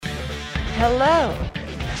Hello,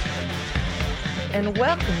 and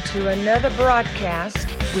welcome to another broadcast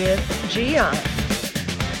with Gian.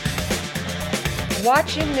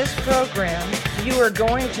 Watching this program, you are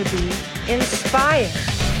going to be inspired,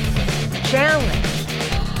 challenged,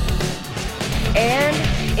 and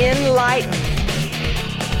enlightened.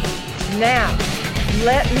 Now,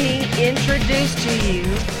 let me introduce to you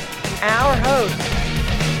our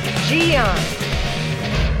host, Gian.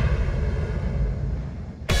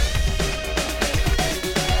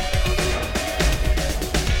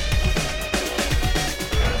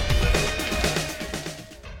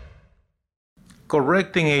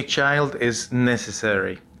 Correcting a child is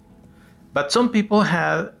necessary. But some people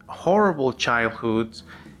had horrible childhoods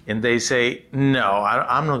and they say, no,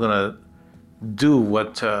 I'm not going to do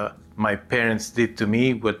what my parents did to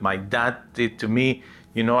me, what my dad did to me.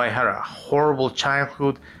 You know, I had a horrible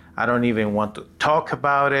childhood. I don't even want to talk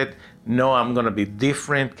about it. No, I'm going to be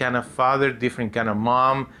different kind of father, different kind of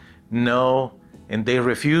mom. No. And they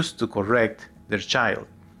refuse to correct their child.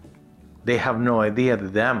 They have no idea the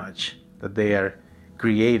damage that they are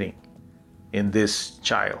creating in this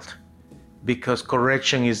child, because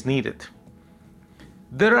correction is needed.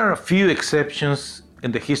 There are a few exceptions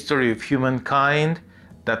in the history of humankind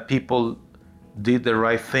that people did the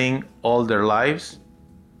right thing all their lives.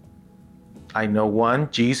 I know one,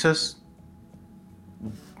 Jesus.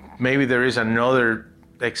 Maybe there is another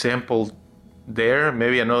example there,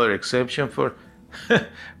 maybe another exception for,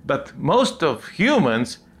 but most of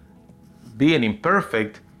humans, being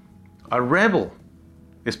imperfect, are rebel.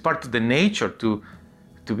 It's part of the nature to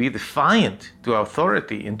be defiant to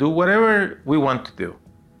authority and do whatever we want to do.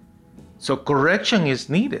 So correction is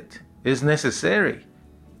needed, is necessary.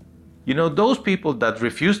 You know, those people that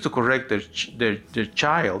refuse to correct their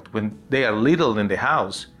child when they are little in the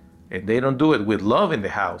house, and they don't do it with love in the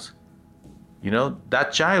house, you know,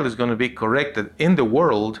 that child is going to be corrected in the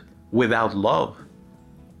world without love.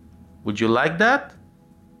 Would you like that?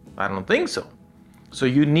 I don't think so. So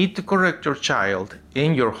you need to correct your child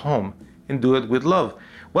in your home and do it with love.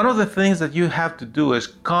 One of the things that you have to do is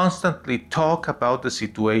constantly talk about the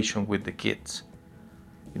situation with the kids.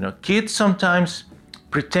 You know, kids sometimes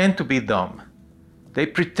pretend to be dumb. They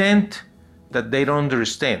pretend that they don't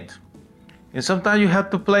understand. And sometimes you have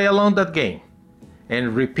to play along that game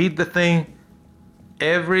and repeat the thing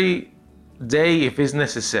every day if it's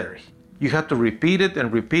necessary. You have to repeat it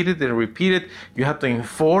and repeat it and repeat it. You have to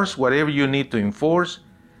enforce whatever you need to enforce,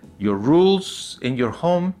 your rules in your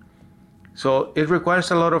home. So it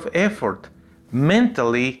requires a lot of effort,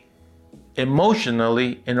 mentally,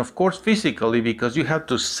 emotionally, and of course physically, because you have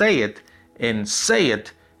to say it and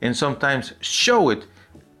sometimes show it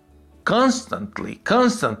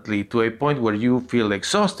constantly to a point where you feel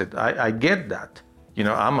exhausted. I get that. You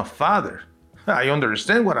know, I'm a father. I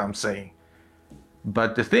understand what I'm saying.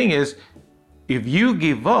 But the thing is, if you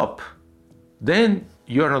give up, then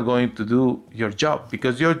you're not going to do your job,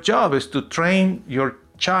 because your job is to train your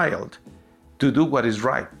child to do what is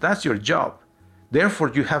right. That's your job.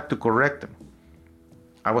 Therefore, you have to correct them.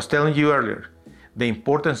 I was telling you earlier, the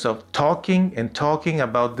importance of talking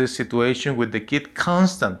about this situation with the kid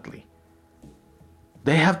constantly.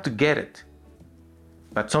 They have to get it.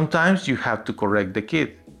 But sometimes you have to correct the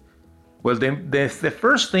kid. Well, the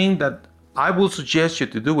first thing that I will suggest you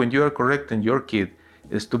to do when you are correcting your kid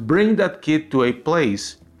is to bring that kid to a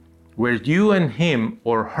place where you and him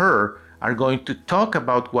or her are going to talk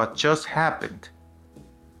about what just happened.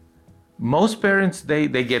 Most parents, they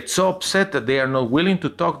get so upset that they are not willing to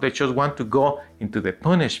talk. They just want to go into the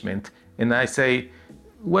punishment. And I say,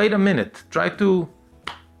 wait a minute, try to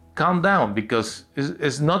calm down, because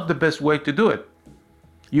it's not the best way to do it.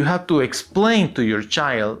 You have to explain to your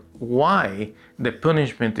child why the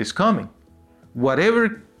punishment is coming.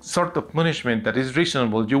 Whatever sort of punishment that is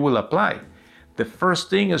reasonable, you will apply. The first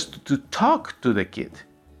thing is to talk to the kid.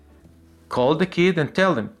 Call the kid and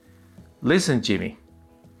tell them, listen, Jimmy,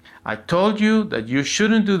 I told you that you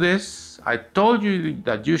shouldn't do this. I told you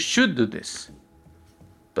that you should do this.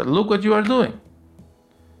 But look what you are doing.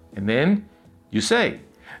 And then you say,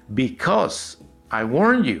 because I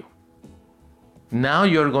warned you, now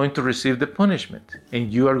you're going to receive the punishment.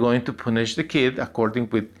 And you are going to punish the kid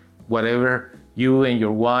according with whatever you and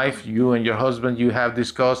your wife, you and your husband, you have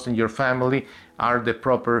discussed in your family are the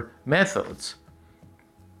proper methods.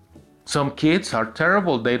 Some kids are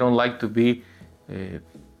terrible. They don't like to be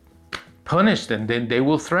punished, and then they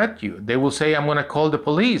will threaten you. They will say, I'm going to call the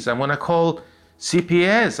police. I'm going to call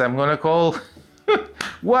CPS. I'm going to call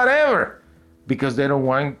whatever, because they don't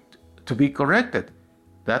want to be corrected.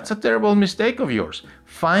 That's a terrible mistake of yours.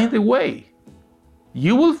 Find a way.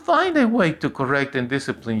 You will find a way to correct and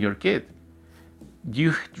discipline your kid.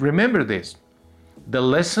 you remember this. The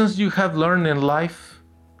lessons you have learned in life,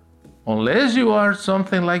 unless you are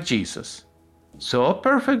something like Jesus, so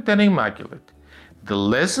perfect and immaculate, the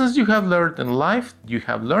lessons you have learned in life, you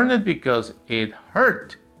have learned it because it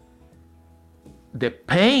hurt. The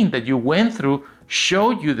pain that you went through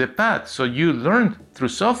showed you the path, so you learned through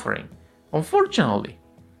suffering, unfortunately.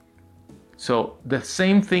 So the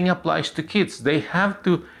same thing applies to kids. They have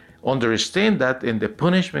to understand that, and the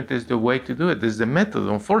punishment is the way to do it. This is the method,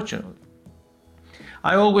 unfortunately.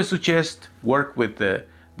 I always suggest work with the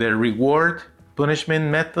reward punishment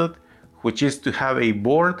method, which is to have a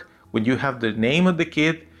board when you have the name of the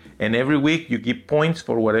kid, and every week you give points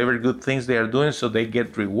for whatever good things they are doing, so they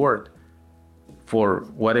get reward for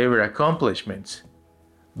whatever accomplishments.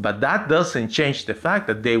 But that doesn't change the fact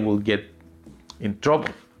that they will get in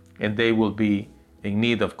trouble and they will be in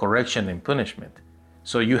need of correction and punishment.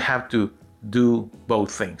 So you have to do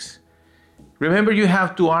both things. Remember, you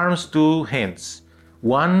have 2 arms, 2 hands.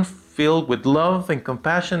 One filled with love and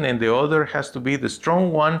compassion, and the other has to be the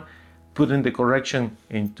strong one, putting the correction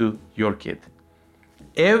into your kid.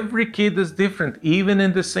 Every kid is different, even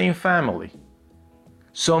in the same family.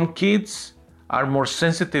 Some kids are more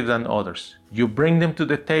sensitive than others. You bring them to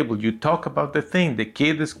the table, you talk about the thing, the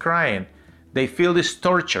kid is crying, they feel this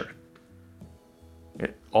torture.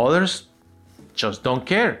 Others just don't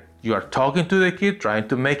care. You are talking to the kid, trying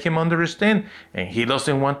to make him understand, and he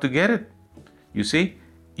doesn't want to get it. You see,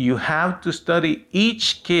 you have to study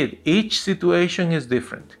each kid. Each situation is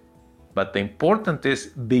different. But the important is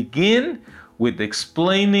begin with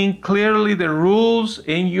explaining clearly the rules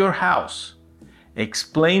in your house.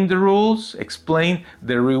 Explain the rules, explain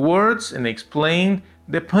the rewards, and explain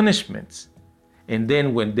the punishments. And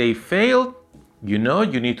then when they fail, you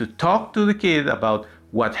need to talk to the kid about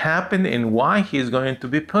what happened and why he is going to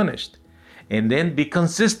be punished. And then be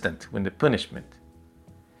consistent with the punishment.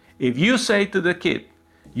 If you say to the kid,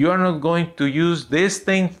 you are not going to use this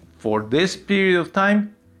thing for this period of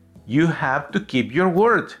time, you have to keep your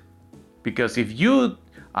word. Because if you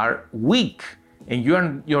are weak and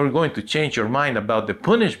you're going to change your mind about the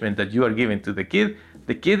punishment that you are giving to the kid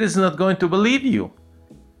is not going to believe you.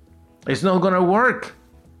 It's not going to work.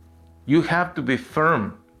 You have to be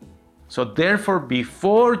firm. So therefore,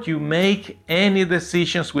 before you make any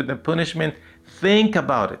decisions with the punishment, think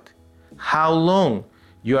about it. How long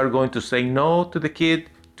you are going to say no to the kid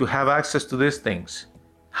to have access to these things?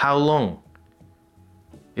 How long?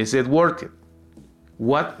 Is it worth it?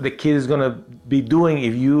 What the kid is going to be doing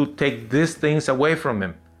if you take these things away from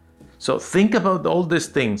him? So think about all these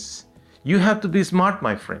things. You have to be smart,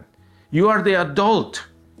 my friend. You are the adult.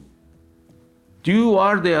 You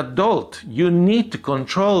are the adult. You need to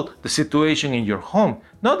control the situation in your home,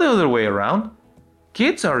 not the other way around.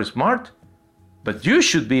 Kids are smart, but you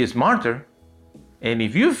should be smarter. And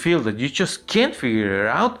if you feel that you just can't figure it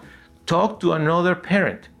out, talk to another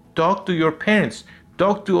parent. Talk to your parents.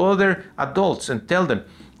 Talk to other adults and tell them,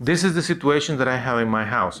 this is the situation that I have in my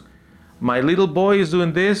house. My little boy is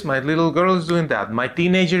doing this, my little girl is doing that, my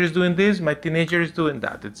teenager is doing this, my teenager is doing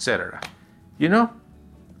that, etc.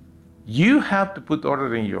 You have to put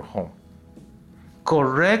order in your home.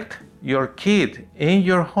 Correct your kid in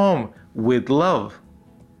your home with love,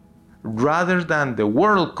 rather than the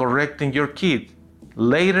world correcting your kid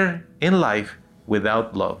later in life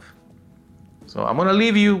without love. So I'm going to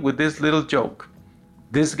leave you with this little joke.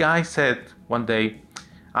 This guy said one day,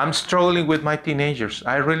 I'm struggling with my teenagers.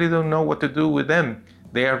 I really don't know what to do with them.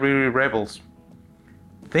 They are really rebels.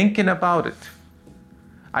 Thinking about it,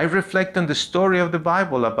 I reflect on the story of the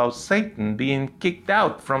Bible about Satan being kicked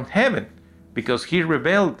out from heaven because he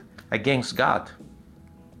rebelled against God.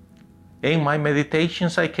 In my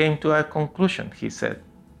meditations, I came to a conclusion, he said,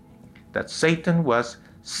 that Satan was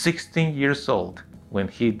 16 years old when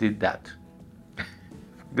he did that.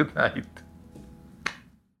 Good night.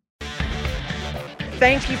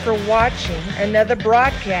 Thank you for watching another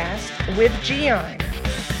broadcast with Gian.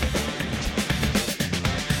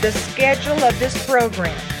 The schedule of this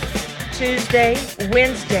program: Tuesday,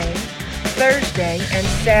 Wednesday, Thursday, and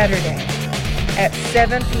Saturday at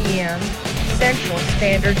 7 p.m. Central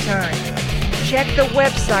Standard Time. Check the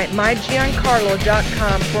website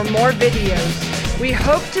mygiancarlo.com for more videos. We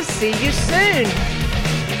hope to see you soon.